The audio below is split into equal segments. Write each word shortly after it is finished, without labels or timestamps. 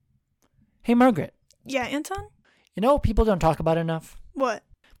Hey, Margaret. Yeah, Anton? You know what people don't talk about enough? What?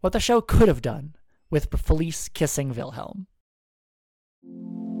 What the show could have done with Felice kissing Wilhelm.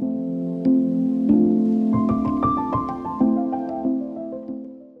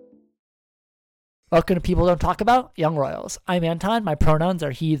 Welcome to People Don't Talk About, Young Royals. I'm Anton. My pronouns are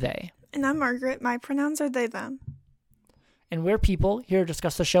he, they. And I'm Margaret. My pronouns are they, them. And we're people here to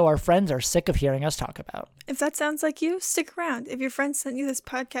discuss the show our friends are sick of hearing us talk about. If that sounds like you, stick around. If your friends sent you this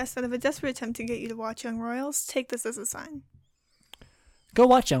podcast out of a desperate attempt to get you to watch Young Royals, take this as a sign. Go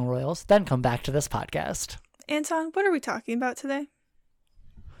watch Young Royals, then come back to this podcast. Anton, what are we talking about today?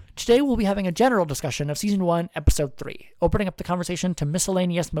 Today we'll be having a general discussion of Season 1, Episode 3, opening up the conversation to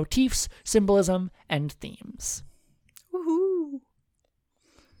miscellaneous motifs, symbolism, and themes. Woohoo!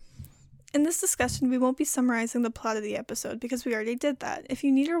 In this discussion, we won't be summarizing the plot of the episode because we already did that. If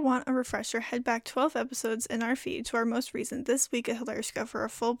you need or want a refresher, head back 12 episodes in our feed to our most recent This Week at Hilarious for a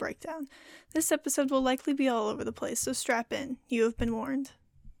full breakdown. This episode will likely be all over the place, so strap in. You have been warned.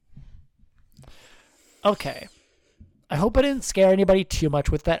 Okay. I hope I didn't scare anybody too much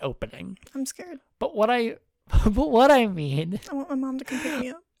with that opening. I'm scared. But what I mean... I want my mom to come pick me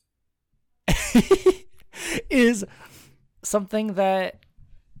up. is something that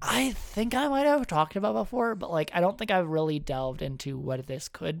I think I might have talked about before, but I don't think I've really delved into what this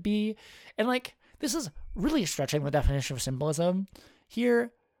could be. And this is really stretching the definition of symbolism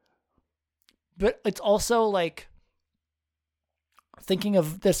here. But it's also thinking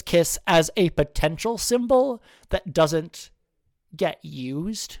of this kiss as a potential symbol that doesn't get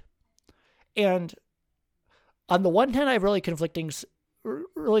used. And on the one hand, I have really conflicting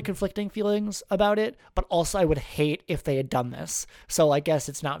feelings about it, but also I would hate if they had done this. So I guess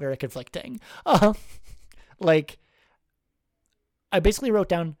it's not very conflicting. I basically wrote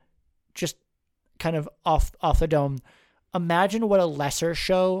down, just kind of off the dome, imagine what a lesser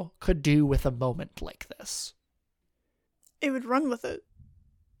show could do with a moment like this. It would run with it.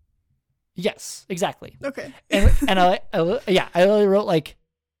 Yes, exactly. Okay. and I really wrote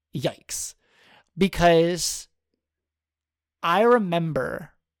yikes, because I remember.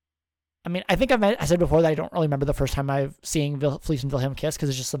 I mean, I think I said before that I don't really remember the first time I've seen Felice and Wilhelm kiss, because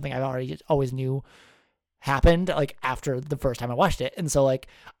it's just something I always knew happened after the first time I watched it, and so I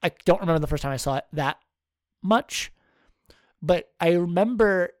don't remember the first time I saw it that much, but I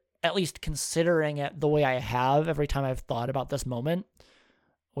remember at least considering it the way I have every time I've thought about this moment,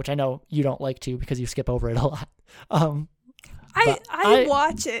 which I know you don't like to because you skip over it a lot. I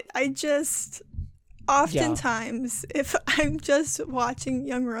watch it. I just oftentimes, if I'm just watching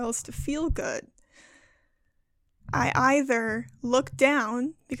Young Royals to feel good, I either look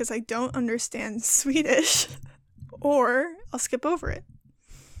down because I don't understand Swedish, or I'll skip over it.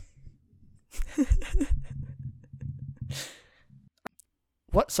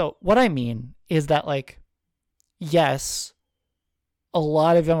 What I mean is that, yes, a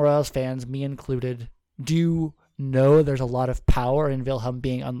lot of Young Royals fans, me included, do know there's a lot of power in Wilhelm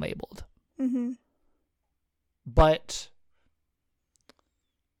being unlabeled. Mm-hmm. But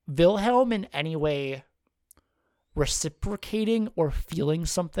Wilhelm in any way reciprocating or feeling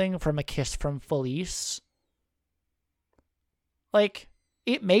something from a kiss from Felice,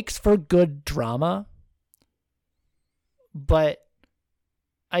 it makes for good drama, but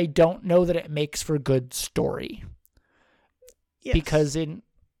I don't know that it makes for good story. Yes. Because it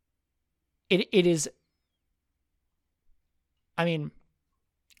is, I mean,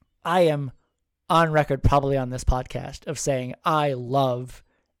 I am on record probably on this podcast of saying I love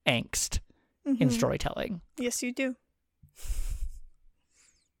angst in storytelling. Yes, you do.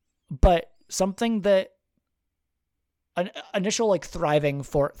 But something that an initial thriving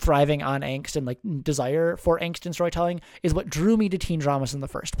on angst and desire for angst in storytelling is what drew me to teen dramas in the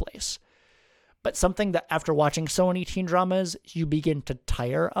first place. But something that after watching so many teen dramas you begin to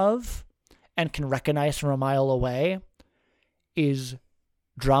tire of and can recognize from a mile away is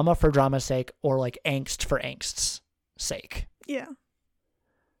drama for drama's sake, or angst for angst's sake. Yeah.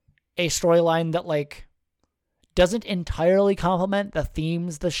 A storyline that doesn't entirely complement the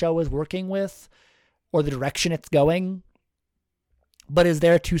themes the show is working with or the direction it's going, but is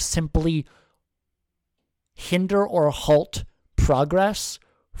there to simply hinder or halt progress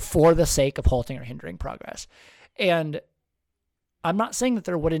for the sake of halting or hindering progress. And I'm not saying that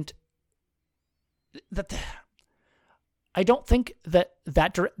there wouldn't, I don't think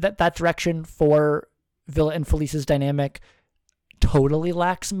that direction for Villa and Felice's dynamic totally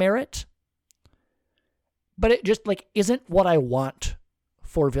lacks merit, but it just isn't what I want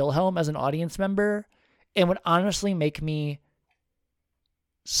for Wilhelm as an audience member, and would honestly make me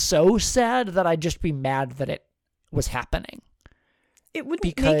so sad that I'd just be mad that it was happening. It wouldn't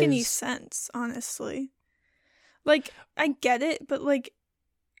make any sense, honestly. Like, I get it, but, like,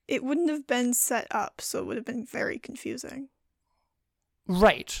 it wouldn't have been set up, so it would have been very confusing.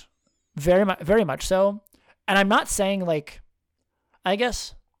 Right. Very much so. And I'm not saying, like, I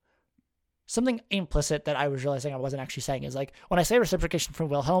guess something implicit that I was realizing I wasn't actually saying is, like, when I say reciprocation from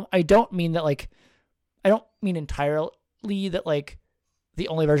Wilhelm, I don't mean that, like, I don't mean entirely that, like, the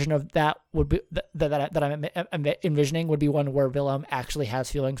only version of that would be that I'm envisioning would be one where Wilhelm actually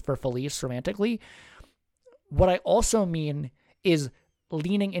has feelings for Felice romantically. What I also mean is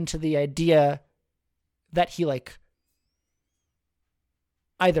leaning into the idea that he, like,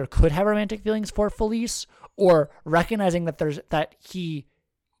 either could have romantic feelings for Felice or recognizing that he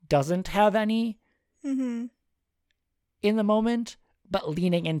doesn't have any Mm-hmm. in the moment, but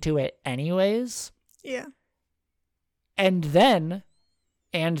leaning into it anyways. Yeah. And then,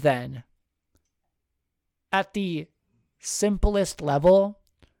 at the simplest level,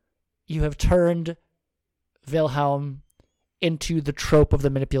 you have turned Wilhelm into the trope of the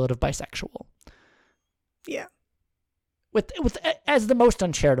manipulative bisexual. Yeah. With as the most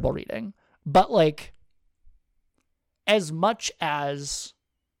uncharitable reading. But, like, as much as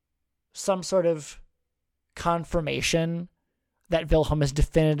some sort of confirmation that Wilhelm is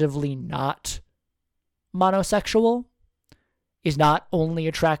definitively not monosexual, is not only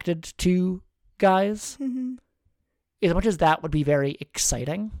attracted to guys, Mm-hmm. as much as that would be very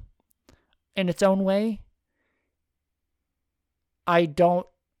exciting in its own way, I don't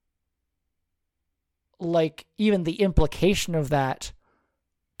like even the implication of that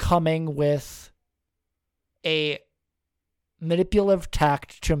coming with a manipulative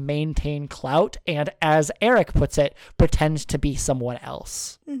tact to maintain clout and, as Eric puts it, pretends to be someone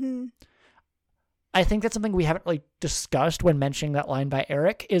else. Mm-hmm. I think that's something we haven't really discussed when mentioning that line by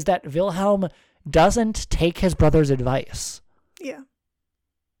Eric, is that Wilhelm doesn't take his brother's advice. Yeah.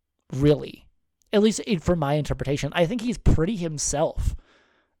 Really. At least for my interpretation. I think he's pretty himself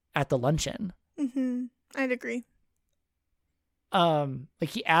at the luncheon. Mm-hmm. I'd agree. Like,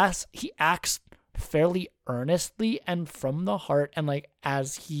 he acts fairly earnestly and from the heart, and, like,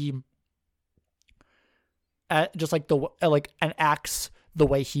 as he just like and acts the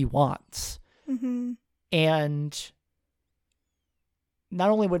way he wants. Mm-hmm. And not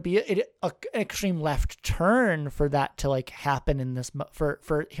only would be an extreme left turn for that to, like, happen in this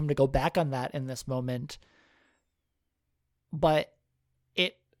for him to go back on that in this moment, but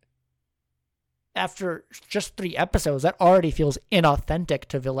it, after just 3 episodes, that already feels inauthentic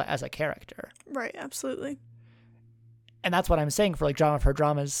to Villa as a character. Right, absolutely. And that's what I'm saying for, like, drama for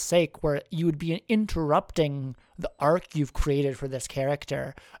drama's sake, where you would be interrupting the arc you've created for this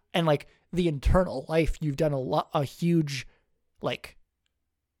character and, like, the internal life you've done a huge, like,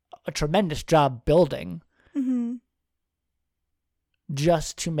 a tremendous job building, Mm-hmm.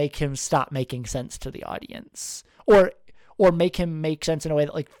 just to make him stop making sense to the audience, or make him make sense in a way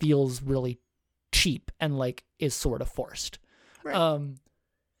that, like, feels really cheap and, like, is sort of forced. Right.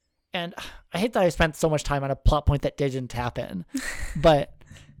 And I hate that I spent so much time on a plot point that didn't happen, but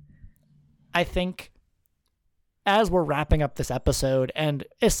I think as we're wrapping up this episode and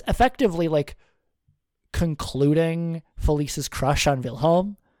it's effectively, like, concluding Felice's crush on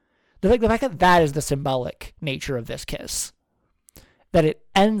Wilhelm, the fact that that is the symbolic nature of this kiss, that it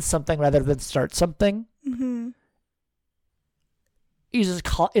ends something rather than starts something, Mm-hmm.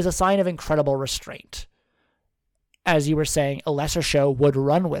 is a sign of incredible restraint. As you were saying, a lesser show would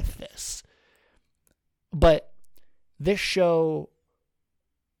run with this. But this show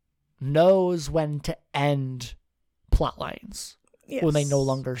knows when to end plot lines, Yes. when they no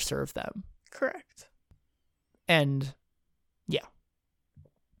longer serve them. Correct. And yeah,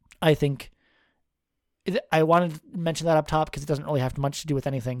 I think I wanted to mention that up top because it doesn't really have much to do with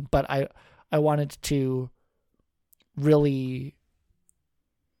anything, but I wanted to really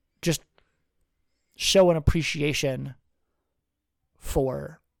just show an appreciation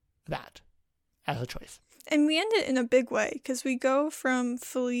for that as a choice. And we end it in a big way because we go from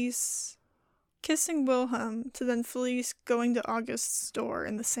Felice kissing Wilhelm to then Felice going to August's store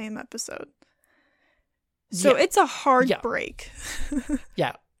in the same episode. So Yeah. it's a hard Yeah. break.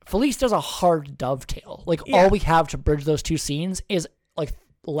 Yeah. Felice does a hard dovetail. Like, Yeah. all we have to bridge those two scenes is, like,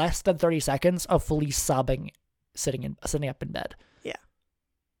 less than 30 seconds of Felice sobbing, sitting up in bed. Yeah.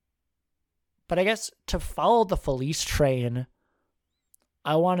 But I guess to follow the Felice train,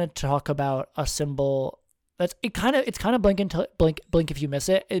 I want to talk about a symbol that's it's kind of blink if you miss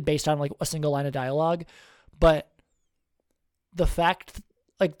it, based on, like, a single line of dialogue, but the fact,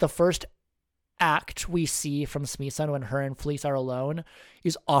 like, the first act we see from Smee-sun when her and Felice are alone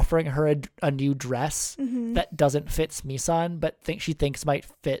is offering her a new dress that doesn't fit Smee-sun, but she thinks might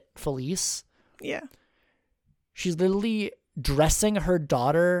fit Felice. Yeah. She's literally dressing her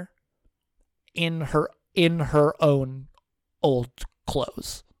daughter in her own old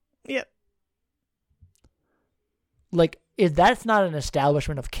clothes. Yep. Like, if that's not an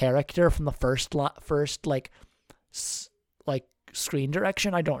establishment of character from the first screen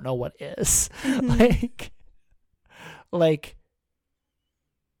direction, I don't know what is. Like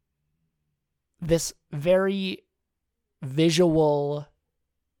this very visual,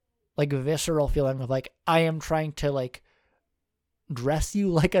 like visceral feeling of like, I am trying to like dress you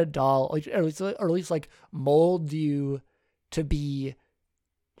like a doll, like, or at least like mold you to be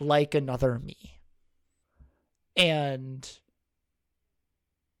like another me. And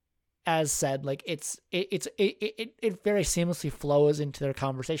as said, like it very seamlessly flows into their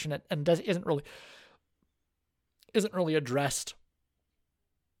conversation and isn't really addressed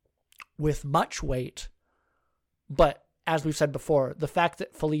with much weight. But as we've said before, the fact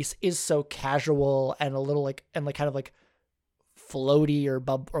that Felice is so casual and a little like kind of like floaty or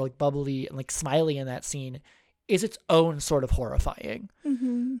like bubbly and like smiley in that scene is its own sort of horrifying.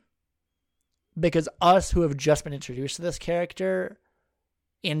 Because us who have just been introduced to this character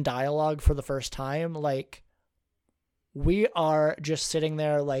in dialogue for the first time, like, we are just sitting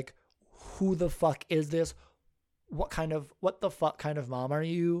there like, who the fuck is this? What the fuck kind of mom are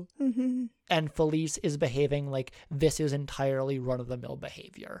you? And Felice is behaving like this is entirely run-of-the-mill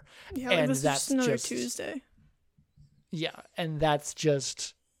behavior. Yeah, like, and this that's is just another just Tuesday. Yeah, and that's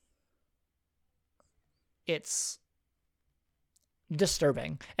just, it's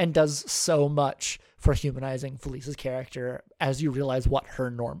disturbing and does so much for humanizing Felice's character as you realize what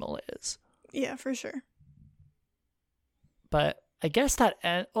her normal is. Yeah, for sure. But I guess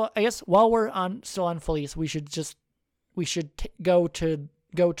while we're still on Felice, we should go to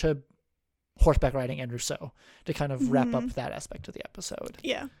horseback riding and Rousseau to kind of wrap up that aspect of the episode.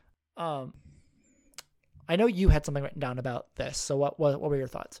 Yeah. I know you had something written down about this, so what were your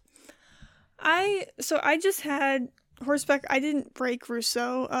thoughts? I just had horseback. I didn't break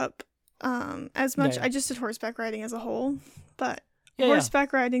Rousseau up as much. Yeah. I just did horseback riding as a whole, but Yeah,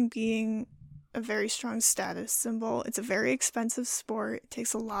 horseback riding being a very strong status symbol. It's a very expensive sport. It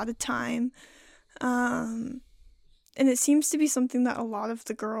takes a lot of time. And it seems to be something that a lot of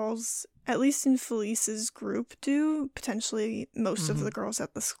the girls, at least in Felice's group, do. Potentially most of the girls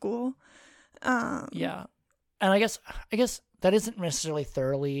at the school. Yeah. And I guess that isn't necessarily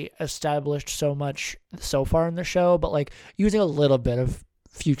thoroughly established so much so far in the show, but like using a little bit of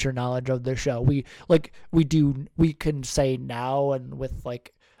future knowledge of the show, we can say now, and with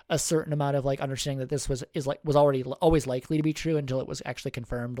like a certain amount of like understanding that this was always likely to be true until it was actually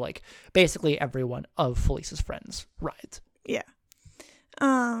confirmed. Like basically every one of Felice's friends rides. Yeah.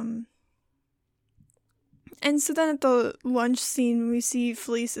 And so then at the lunch scene, we see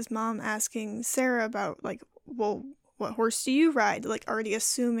Felice's mom asking Sarah about like, well, what horse do you ride? Like already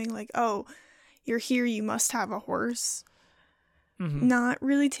assuming like, oh, you're here, you must have a horse. Not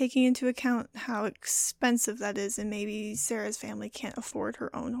really taking into account how expensive that is, and maybe Sarah's family can't afford her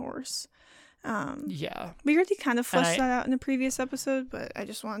own horse. Yeah. We already kind of fleshed that out in the previous episode, but I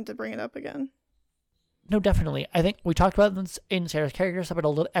just wanted to bring it up again. No, definitely. I think we talked about this in Sarah's character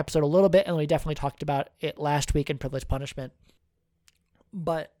episode a little bit, and we definitely talked about it last week in Privileged Punishment.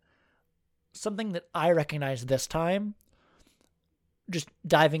 But something that I recognized this time, just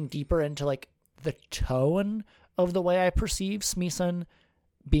diving deeper into like the tone of the way I perceive Smee-sun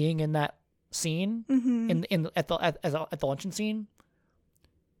being in that scene, at the luncheon scene.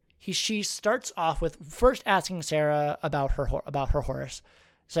 She starts off with first asking Sarah about her horse,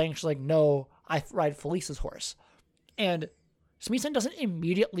 saying she's like, no, I ride Felice's horse. And Smee-sun doesn't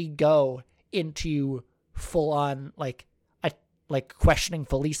immediately go into full on like questioning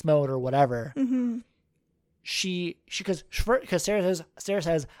Felice mode or whatever. Because Sarah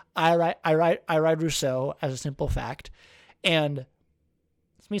says I ride Rousseau as a simple fact, and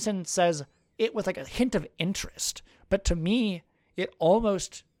Smee-sun says it with like a hint of interest, but to me it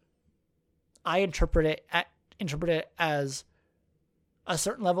almost, I interpret it as a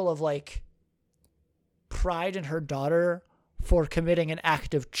certain level of like pride in her daughter for committing an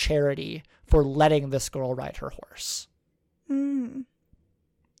act of charity for letting this girl ride her horse.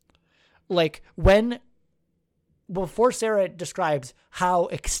 Like before Sarah describes how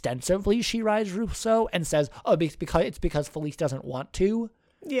extensively she rides Rousseau and says, oh, it's because Felice doesn't want to.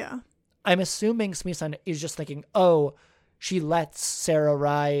 Yeah. I'm assuming Smee-sun is just thinking, oh, she lets Sarah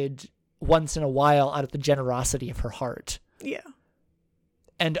ride once in a while out of the generosity of her heart. Yeah.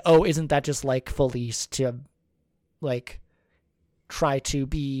 And oh, isn't that just like Felice to like try to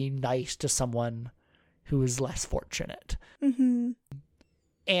be nice to someone who is less fortunate? Mm-hmm.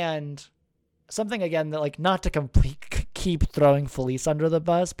 And something again that like not to keep throwing Felice under the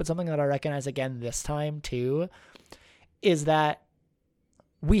bus, but something that I recognize again this time too is that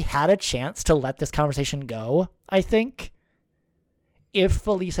we had a chance to let this conversation go, I think, if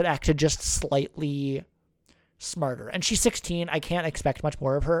Felice had acted just slightly smarter. And she's 16. I can't expect much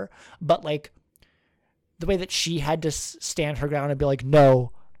more of her. But, like, the way that she had to stand her ground and be like,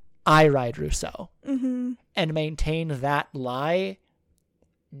 no, I ride Rousseau. Mm-hmm. And maintain that lie,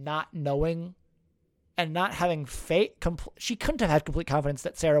 not knowing and not having faith. She couldn't have had complete confidence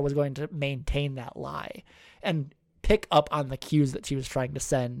that Sarah was going to maintain that lie and pick up on the cues that she was trying to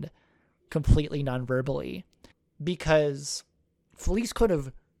send completely non-verbally, because Felice could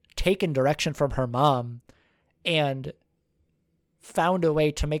have taken direction from her mom and found a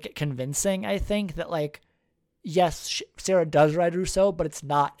way to make it convincing, I think, that like, yes, Sarah does ride Rousseau, but it's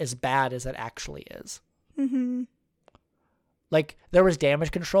not as bad as it actually is. Mm-hmm. Like, there was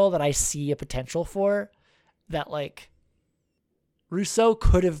damage control that I see a potential for that, like, Rousseau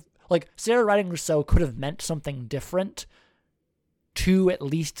could have, like, Sarah riding Rousseau could have meant something different to at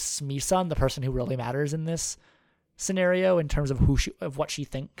least Smee-san, the person who really matters in this scenario in terms of of what she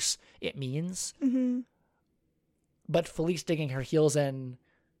thinks it means. Mm-hmm. But Felice digging her heels in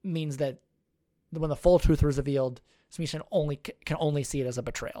means that when the full truth was revealed, Smee-san can only see it as a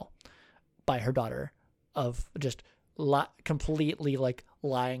betrayal by her daughter of just completely like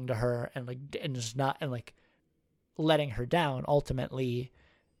lying to her and just not, and like letting her down ultimately,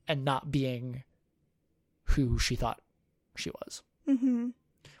 and not being who she thought she was. Mm-hmm.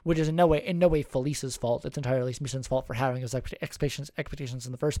 Which is in no way Felice's fault. It's entirely Smee-san's fault for having those expectations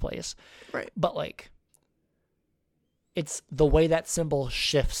in the first place. Right. But like, it's the way that symbol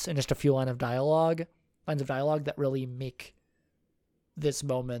shifts in just a few lines of dialogue that really make this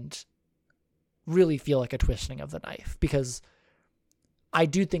moment really feel like a twisting of the knife, because I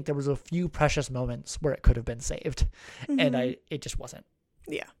do think there was a few precious moments where it could have been saved, Mm-hmm. and it just wasn't.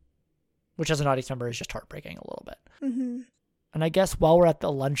 Yeah. Which as an audience member is just heartbreaking a little bit. Mm-hmm. And I guess while we're at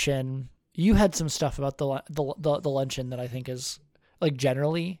the luncheon, you had some stuff about the luncheon that I think is like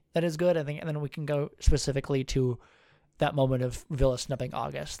generally that is good. I think, and then we can go specifically to that moment of Villa snubbing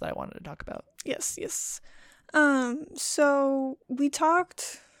August that I wanted to talk about. Yes. So we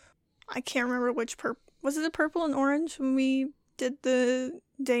talked, I can't remember which was it the purple and orange when we did the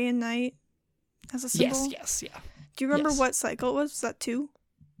day and night as a symbol? Yes, yeah. Do you remember Yes. what cycle it was? Was that 2?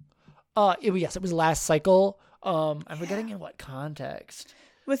 It was last cycle. I'm forgetting in what context.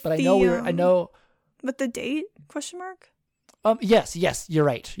 With But the, I know with the date? Question mark? Yes, you're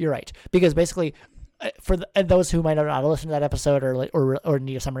right. Because basically, for those who might not listen to that episode or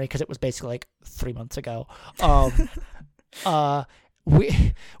need a summary, because it was basically like 3 months ago.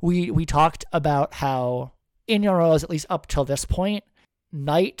 We talked about how in Young Royals, at least up till this point,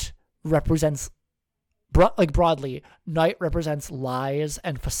 night represents broadly, night represents lies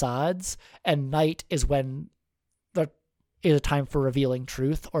and facades, and night is when there is a time for revealing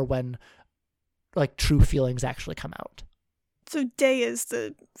truth, or when like true feelings actually come out. So day is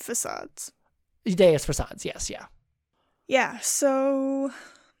the facades. Day is facades, yes, yeah. Yeah, so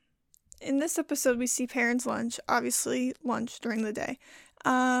in this episode we see parents' lunch, obviously lunch during the day.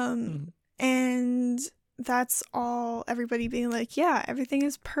 And that's all everybody being like, yeah, everything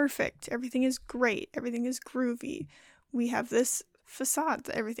is perfect, everything is great, everything is groovy. We have this facade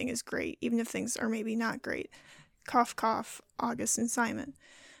that everything is great, even if things are maybe not great. Cough, cough, August and Simon.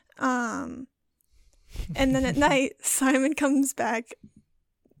 And then at night, Simon comes back,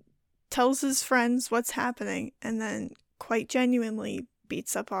 tells his friends what's happening, and then quite genuinely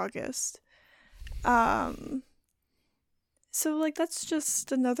beats up August. So, like, that's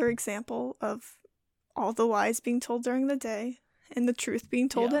just another example of all the lies being told during the day and the truth being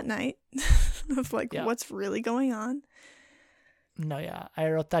told at night of, like, what's really going on. No, yeah, I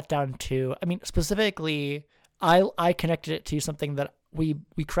wrote that down too. I mean, specifically, I connected it to something that we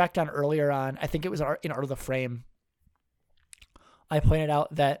cracked on earlier on. I think it was in Art of the Frame. I pointed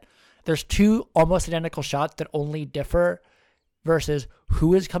out that there's 2 almost identical shots that only differ versus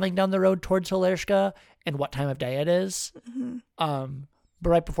who is coming down the road towards Hilershka and what time of day it is. Mm-hmm. But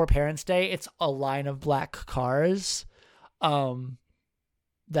right before Parents' Day, it's a line of black cars that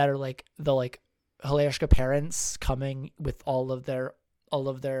are like the like Hilershka parents coming with all of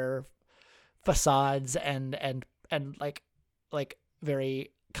their facades and like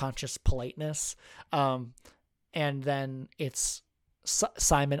very conscious politeness. And then it's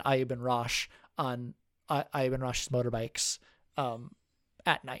Simon, Ayub, and Rosh on Ayub and Rosh's motorbikes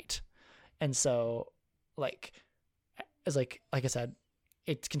at night. And so like I said,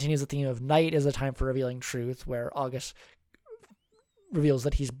 it continues the theme of night is a time for revealing truth, where August reveals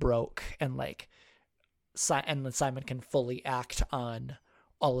that he's broke, and like and Simon can fully act on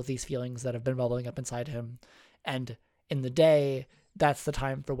all of these feelings that have been bubbling up inside him. And in the day, that's the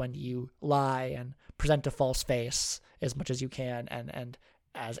time for when you lie and present a false face as much as you can, and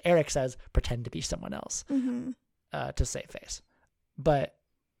as Eric says, pretend to be someone else to save face. But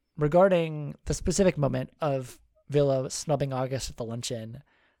regarding the specific moment of Villa snubbing August at the luncheon,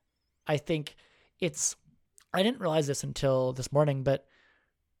 I think I didn't realize this until this morning, but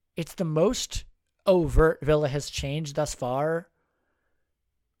it's the most overt Villa has changed thus far,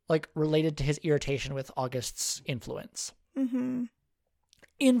 like related to his irritation with August's influence.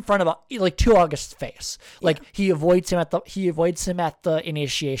 In front of, like, to August's face. Like, he avoids him at the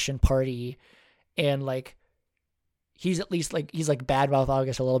initiation party, and like he's at least like he's like badmouth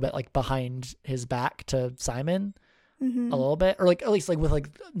August a little bit, like behind his back to Simon a little bit, or like at least like with like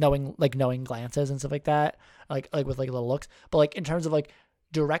knowing glances and stuff like that, like with like little looks. But like in terms of like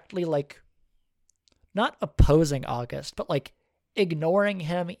directly like not opposing August, but like ignoring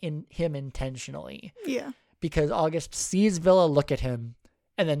him intentionally. Yeah. Because August sees Villa look at him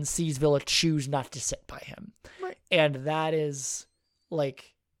and then sees Villa choose not to sit by him. Right. And that is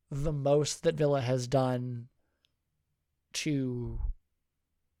like the most that Villa has done to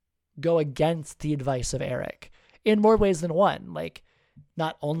go against the advice of Eric in more ways than one. Like,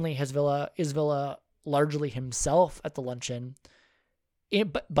 not only is Villa largely himself at the luncheon,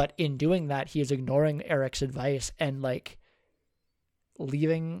 but in doing that, he is ignoring Eric's advice and like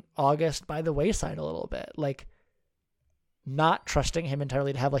leaving August by the wayside a little bit, like not trusting him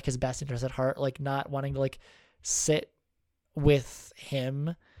entirely to have like his best interest at heart, like not wanting to like sit with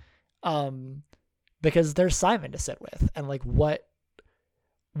him, because there's Simon to sit with, and like what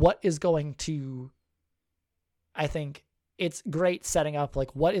is going to, I think it's great setting up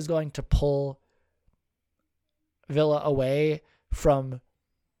like what is going to pull Villa away from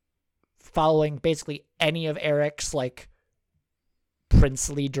following basically any of Eric's like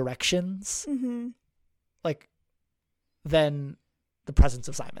princely directions, like than the presence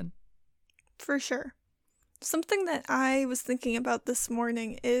of Simon. For sure. Something that I was thinking about this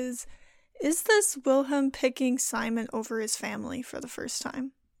morning is this Wilhelm picking Simon over his family for the first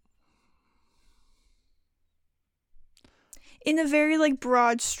time? In a very like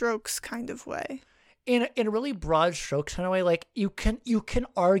broad strokes kind of way. In a really broad strokes kind of way, like you can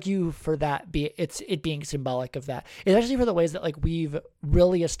argue for that it being symbolic of that, especially for the ways that like we've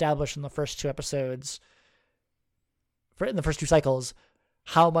really established in the first two episodes, in the first two cycles,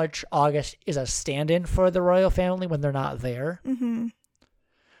 how much August is a stand-in for the royal family when they're not there.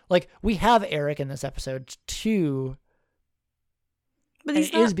 Like we have Eric in this episode too, but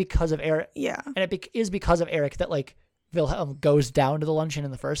it is because of Eric. Yeah, and it is because of Eric that like Wilhelm goes down to the luncheon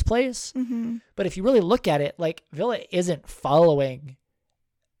in the first place. But if you really look at it, like Villa isn't following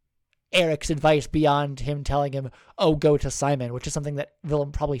Eric's advice beyond him telling him, oh, go to Simon, which is something that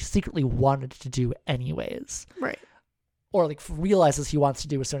Wilhelm probably secretly wanted to do anyways. Right. Or like realizes he wants to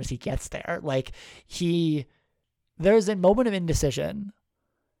do as soon as he gets there. Like there's a moment of indecision.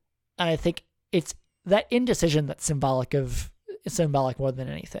 And I think it's that indecision that's symbolic more than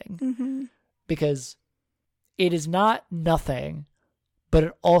anything. Because it is not nothing, but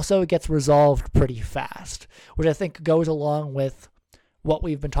it also gets resolved pretty fast, which I think goes along with what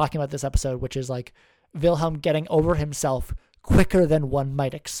we've been talking about this episode, which is like Wilhelm getting over himself quicker than one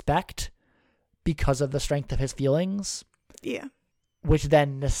might expect because of the strength of his feelings. Yeah. Which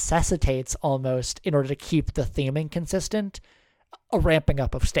then necessitates almost, in order to keep the theming consistent, a ramping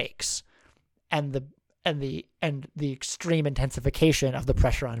up of stakes and the extreme intensification of the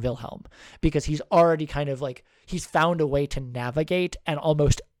pressure on Wilhelm, because he's already kind of like, he's found a way to navigate and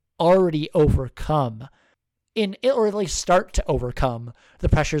almost already overcome or at least start to overcome the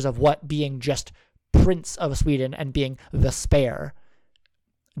pressures of what being just Prince of Sweden and being the spare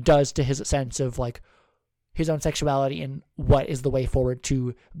does to his sense of like his own sexuality and what is the way forward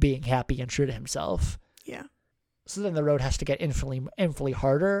to being happy and true to himself. Yeah. So then the road has to get infinitely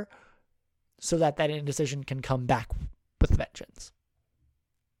harder, so that indecision can come back with vengeance.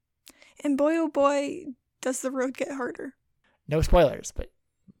 And boy, oh boy, does the road get harder. No spoilers, but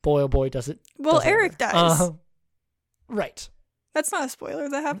boy, oh boy, does it. Well, Eric dies. Right. That's not a spoiler.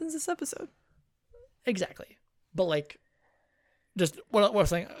 That happens this episode. Exactly. But like, just what we're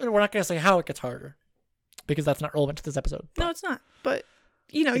saying, we're not going to say how it gets harder, because that's not relevant to this episode. No, it's not. But,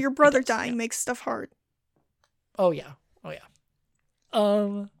 you know, your brother dying makes stuff hard. Oh, yeah.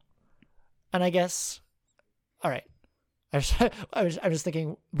 And I guess, all right, I was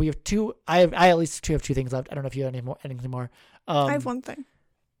thinking we have two. I at least have two things left. I don't know if you have anything more. I have one thing.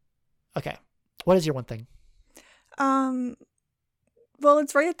 Okay, what is your one thing? Well,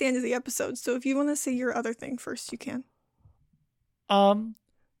 it's right at the end of the episode, so if you want to say your other thing first, you can. But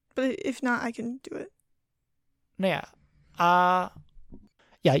if not, I can do it. Yeah.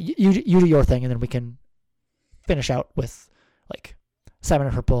 Yeah. You do your thing, and then we can finish out with like Simon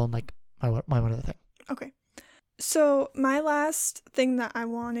and Purple and like my one other thing. Okay. So my last thing that I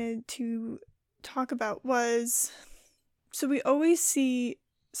wanted to talk about was, so we always see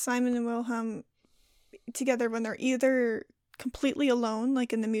Simon and Wilhelm together when they're either completely alone,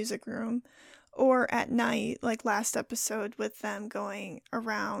 like in the music room, or at night, like last episode with them going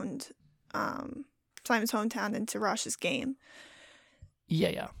around Simon's hometown into Rosh's game.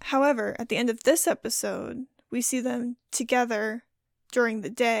 Yeah. However, at the end of this episode, we see them together during the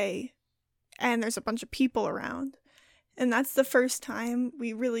day, and there's a bunch of people around. And that's the first time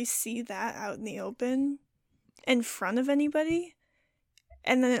we really see that out in the open in front of anybody.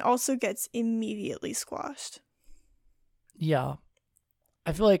 And then it also gets immediately squashed. Yeah.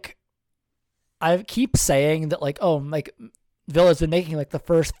 I feel like I keep saying that, like, oh, like, Villa's been making, like, the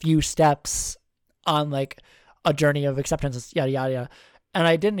first few steps on, like, a journey of acceptance, yada, yada, yada. And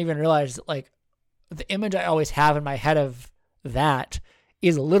I didn't even realize that, like, the image I always have in my head of that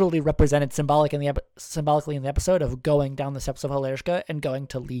is literally represented symbolically in the episode of going down the steps of Hilarska and going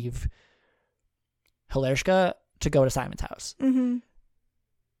to leave Hilarska to go to Simon's house. Mm-hmm.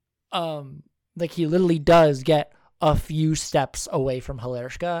 Like, he literally does get a few steps away from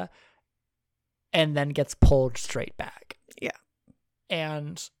Hilarska and then gets pulled straight back. Yeah.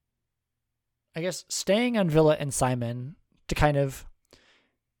 And I guess staying on Villa and Simon to kind of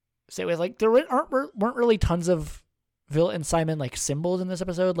say with, like, there weren't really tons of Villa and Simon, like, symbols in this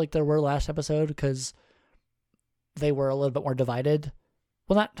episode like there were last episode, because they were a little bit more divided.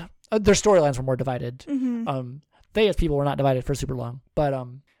 Well, not their storylines were more divided. Mm-hmm. They as people were not divided for super long, but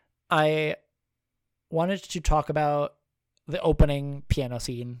I wanted to talk about the opening piano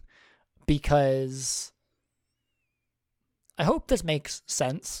scene because I hope this makes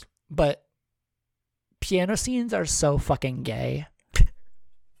sense, but piano scenes are so fucking gay.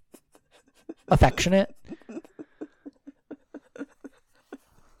 Affectionate.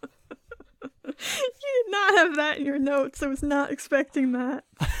 You did not have that in your notes. I was not expecting that.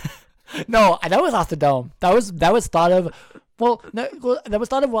 No, that was off the dome. That was thought of. That was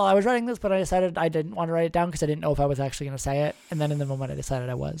thought of while I was writing this, but I decided I didn't want to write it down because I didn't know if I was actually going to say it. And then in the moment, I decided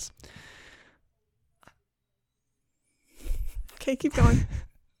I was. Okay, keep going.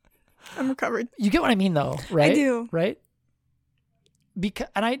 I'm recovered. You get what I mean, though, right? I do. Right? Because,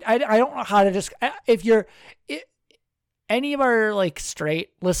 and I don't know how to just, if you're, any of our, like,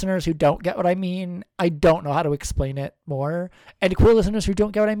 straight listeners who don't get what I mean, I don't know how to explain it more. And queer listeners who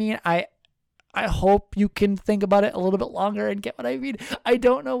don't get what I mean, I hope you can think about it a little bit longer and get what I mean. I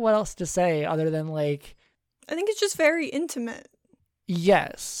don't know what else to say other than, like, I think it's just very intimate.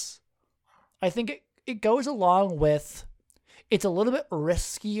 Yes. I think it goes along with, it's a little bit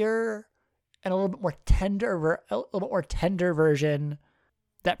riskier and a little bit more tender version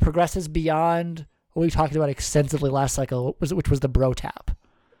that progresses beyond what we talked about extensively last cycle, which was the bro tap.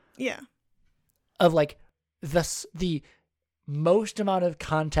 Yeah. Of, like, the most amount of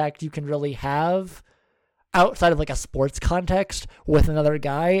contact you can really have outside of, like, a sports context with another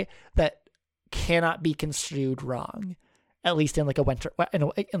guy that cannot be construed wrong, at least in, like, a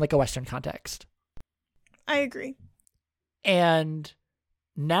Western context. I agree. And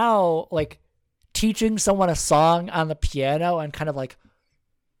now, like, teaching someone a song on the piano and kind of, like,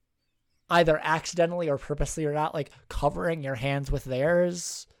 either accidentally or purposely or not, like, covering your hands with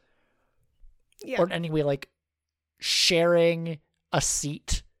theirs. Yeah. Or in any way, like, sharing a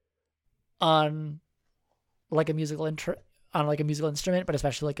seat on, like, a musical instrument, but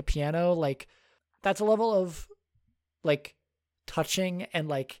especially, like, a piano. Like, that's a level of, like, touching and,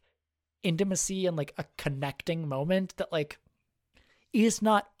 like, intimacy and, like, a connecting moment that, like, is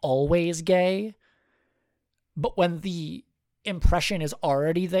not always gay, but when the impression is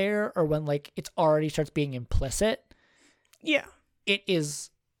already there, or when, like, it's already starts being implicit, yeah, it is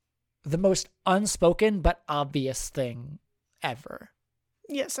the most unspoken but obvious thing ever.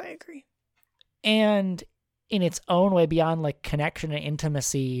 Yes, I agree. And in its own way, beyond, like, connection and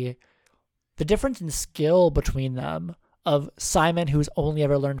intimacy, the difference in skill between them, of Simon, who's only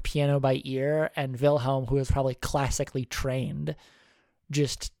ever learned piano by ear, and Wilhelm, who is probably classically trained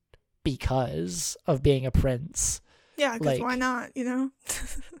just because of being a prince. Yeah, because, like, why not, you know?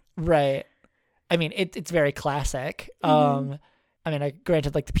 Right. I mean, it's very classic. Mm-hmm. I mean,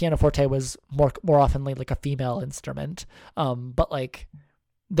 granted, like the pianoforte was more often like a female instrument, but like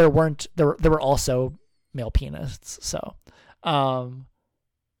there were also male pianists. So,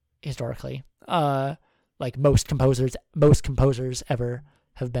 historically, like most composers ever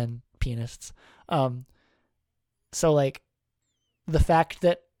have been pianists. So like the fact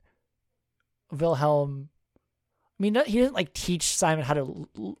that Wilhelm, I mean, he didn't like teach Simon how to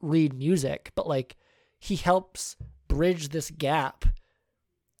read music, but like he helps bridge this gap,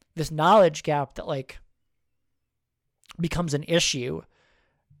 this knowledge gap that like becomes an issue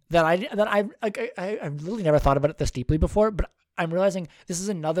that I really never thought about it this deeply before, but I'm realizing this is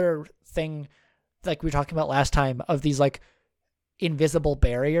another thing like we were talking about last time of these like invisible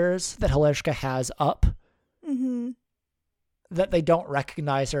barriers that Haleshka has up that they don't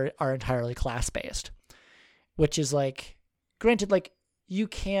recognize are entirely class-based, which is like, granted, like you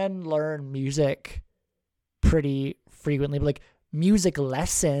can learn music pretty frequently, but like music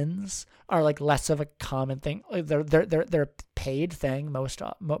lessons are like less of a common thing. They're a paid thing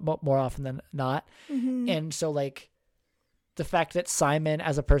more often than not. And so like the fact that Simon,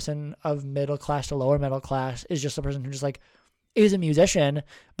 as a person of middle class to lower middle class, is just a person who just like is a musician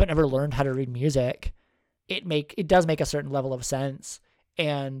but never learned how to read music, it does make a certain level of sense.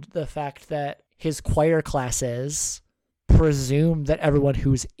 And the fact that his choir classes presume that everyone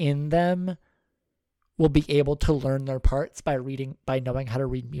who's in them will be able to learn their parts by knowing how to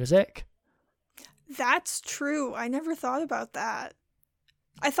read music. That's true. I never thought about that.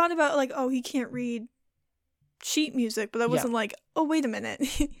 I thought about like, oh, he can't read sheet music, but I wasn't like, oh, wait a minute.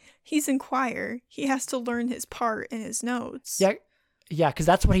 He's in choir. He has to learn his part and his notes. Yeah, because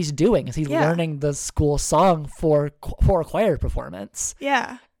that's what he's doing. Is he's learning the school song for a choir performance.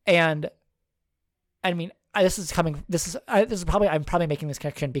 Yeah. And I mean, I'm probably making this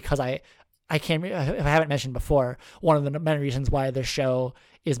connection because if I haven't mentioned before, one of the many reasons why this show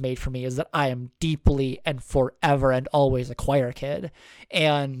is made for me is that I am deeply and forever and always a choir kid.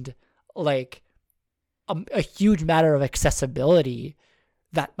 And like a huge matter of accessibility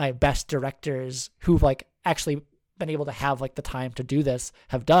that my best directors who've like actually been able to have like the time to do this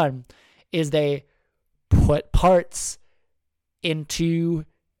have done is they put parts into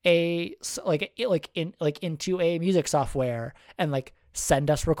into a music software and like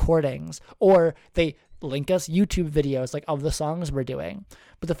send us recordings, or they link us YouTube videos like of the songs we're doing.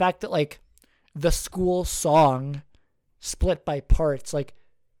 But the fact that like the school song split by parts, like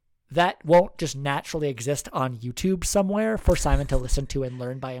that won't just naturally exist on YouTube somewhere for Simon to listen to and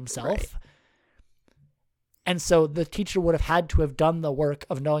learn by himself. Right. And so the teacher would have had to have done the work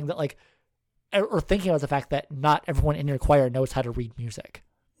of knowing that like, or thinking about the fact that not everyone in your choir knows how to read music.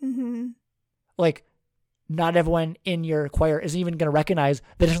 Like, not everyone in your choir isn't even going to recognize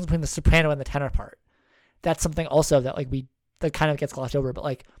the difference between the soprano and the tenor part. That's something also that like that kind of gets glossed over. But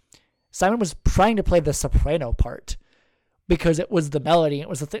like Simon was trying to play the soprano part because it was the melody. It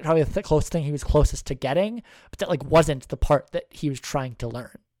was probably the closest thing he was closest to getting, but that like wasn't the part that he was trying to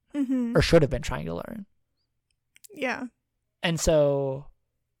learn or should have been trying to learn. Yeah. And so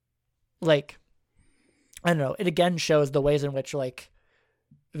like, I don't know, it again shows the ways in which like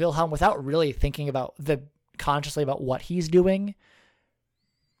Wilhelm, without really thinking about consciously about what he's doing,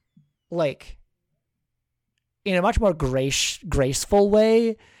 like in a much more graceful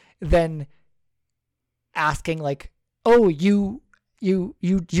way than asking like, oh, you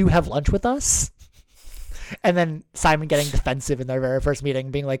have lunch with us? And then Simon getting defensive in their very first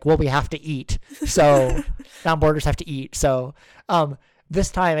meeting, being like, well, we have to eat. So non-boarders have to eat. So this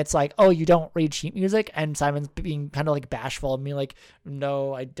time it's like, oh, you don't read sheet music? And Simon's being kind of like bashful and being like,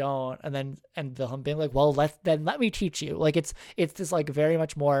 no, I don't. And Wilhelm being like, well, let me teach you. Like it's this like very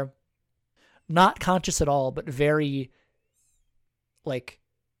much more not conscious at all, but very like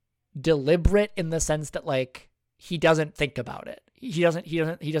deliberate in the sense that like he doesn't think about it. He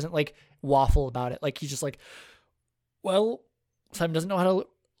doesn't like waffle about it. Like he's just like, well, Simon doesn't know how to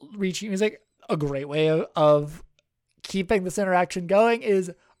read sheet music. A great way of keeping this interaction going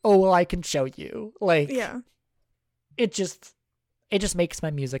is, oh, well, I can show you. Like, yeah, it just makes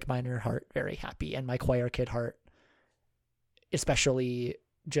my music minor heart very happy, and my choir kid heart especially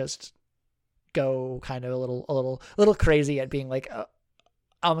just go kind of a little crazy at being like,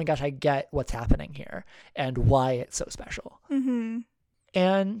 oh my gosh, I get what's happening here and why it's so special.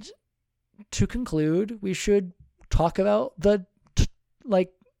 And to conclude, we should talk about the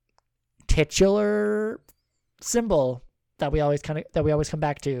titular symbol that we always come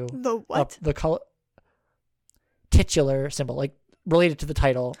back to. The what? The color titular symbol, like related to the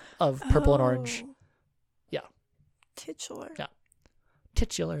title of Purple and Orange. Yeah. Titular. Yeah.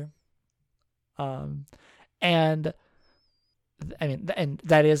 Titular. And and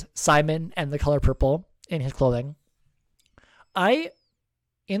that is Simon and the color purple in his clothing.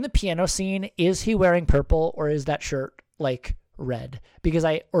 In the piano scene, is he wearing purple or is that shirt like red? Because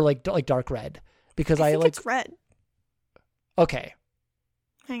or like dark red. Because I think it's red. Okay.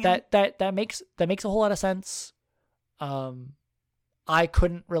 Hang on. That makes a whole lot of sense. I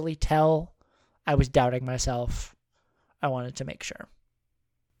couldn't really tell. I was doubting myself. I wanted to make sure.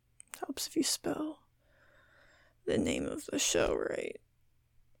 Helps if you spell the name of the show right.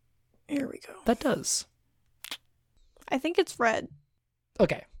 Here we go. That does. I think it's red.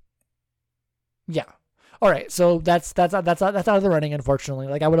 Okay. Yeah. All right. So that's out of the running, unfortunately.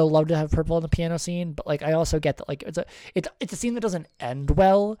 Like, I would have loved to have purple in the piano scene, but like I also get that like it's a scene that doesn't end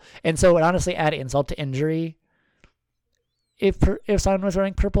well, and so it would honestly add insult to injury if Simon was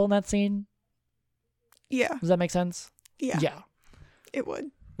wearing purple in that scene. Yeah. Does that make sense? Yeah. Yeah. It would.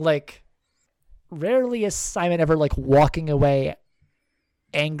 Like, rarely is Simon ever like walking away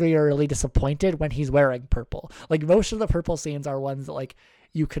angry or really disappointed when he's wearing purple. Like, most of the purple scenes are ones that like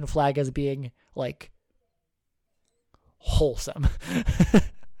you can flag as being like wholesome.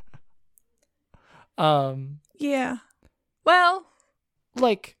 Yeah. Well,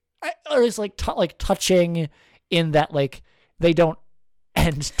 like, or at least like touching in that like they don't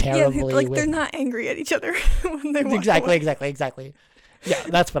end terribly. Yeah, like they're not angry at each other when they walk exactly, away. exactly. Yeah,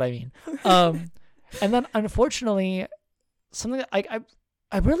 that's what I mean. And then unfortunately, something that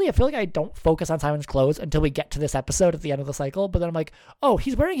I feel like I don't focus on Simon's clothes until we get to this episode at the end of the cycle. But then I'm like, oh,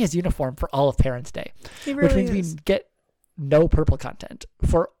 he's wearing his uniform for all of Parents' Day, He really which means is. we get no purple content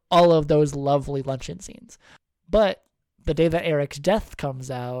for all of those lovely luncheon scenes. But the day that Eric's death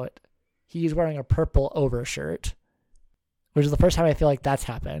comes out, he's wearing a purple overshirt, which is the first time I feel like that's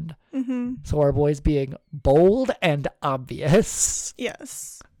happened. Mm-hmm. So our boy's being bold and obvious.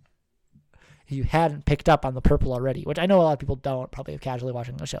 Yes. You hadn't picked up on the purple already, which I know a lot of people don't, probably casually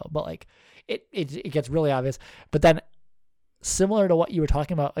watching the show, but like it gets really obvious. But then, similar to what you were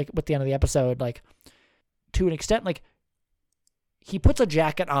talking about, like with the end of the episode, like to an extent, like he puts a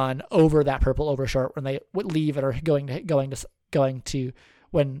jacket on over that purple overshirt when they would leave or going to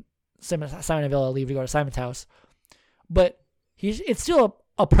when Simon and Villa leave to go to Simon's house. But it's still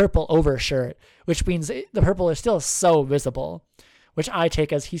a purple overshirt, which means the purple is still so visible, which I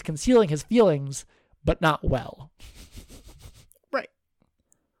take as he's concealing his feelings, but not well. Right.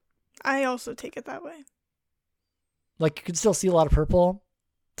 I also take it that way. Like, you can still see a lot of purple.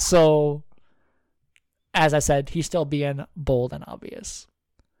 So, as I said, he's still being bold and obvious.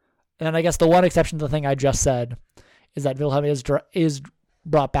 And then I guess the one exception to the thing I just said is that Wilhelm is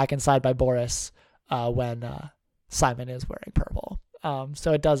brought back inside by Boris when Simon is wearing purple.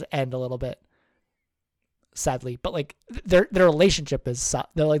 So it does end a little bit sadly, but like their relationship is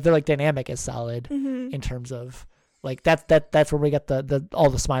their dynamic is solid in terms of like that's where we get the all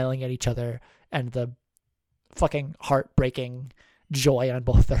the smiling at each other and the fucking heartbreaking joy on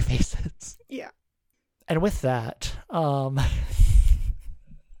both their faces. Yeah. And with that,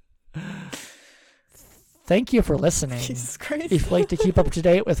 thank you for listening. Jesus Christ. If you'd like to keep up to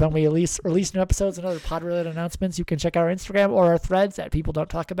date with when we release new episodes and other pod-related announcements, you can check out our Instagram or our threads at People Don't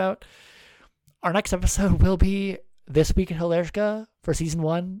Talk About. Our next episode will be This Week in Hilarska for Season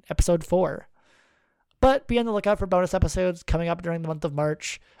 1, Episode 4. But be on the lookout for bonus episodes coming up during the month of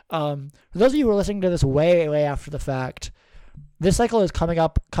March. For those of you who are listening to this way, way after the fact, this cycle is coming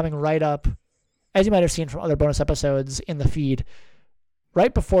right up, as you might have seen from other bonus episodes in the feed,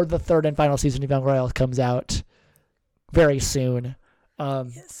 right before the third and final season of Young Royals comes out very soon.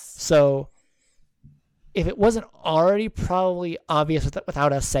 Yes. So if it wasn't already probably obvious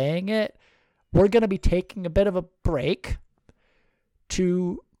without us saying it, we're going to be taking a bit of a break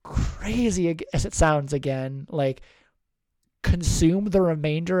to, crazy as it sounds again, like consume the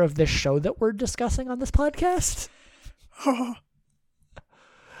remainder of this show that we're discussing on this podcast.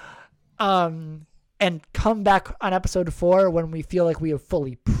 And come back on episode 4 when we feel like we have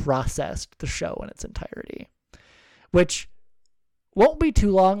fully processed the show in its entirety, which won't be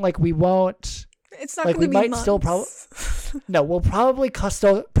too long. Like, we won't. It's not like, going to we be might still probably. No, we'll probably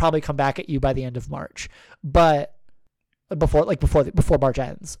still come back at you by the end of March, but before March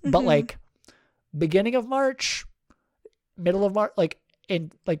ends. Mm-hmm. But like beginning of March, middle of March, like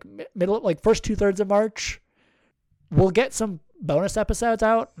in like middle, like first 2/3 of March, we'll get some bonus episodes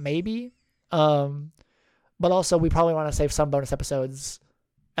out, maybe. But also we probably want to save some bonus episodes,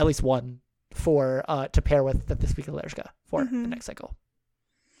 at least one, for to pair with This Week in Hilarska for the next cycle.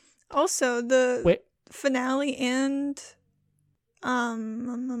 Also, the finale and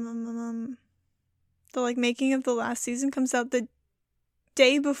the like making of the last season comes out the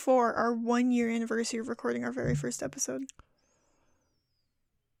day before our 1-year anniversary of recording our very first episode.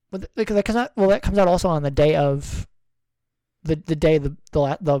 Because that comes out. Well, that comes out also on the day of the day the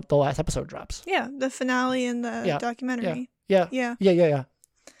last episode drops. Yeah, the finale and the documentary. Yeah.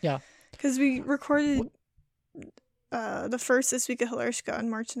 Because we recorded the first This Week of Hilarska on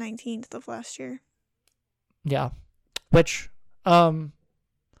March 19th of last year. Yeah, which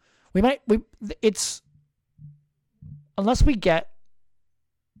it's unless we get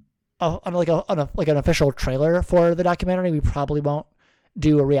an official trailer for the documentary, we probably won't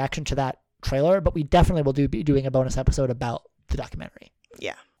do a reaction to that trailer, but we definitely will be doing a bonus episode about the documentary.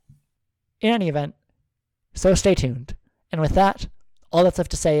 Yeah. In any event, so stay tuned. And with that, all that's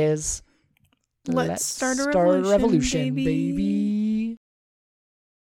left to say is let's start a revolution, baby.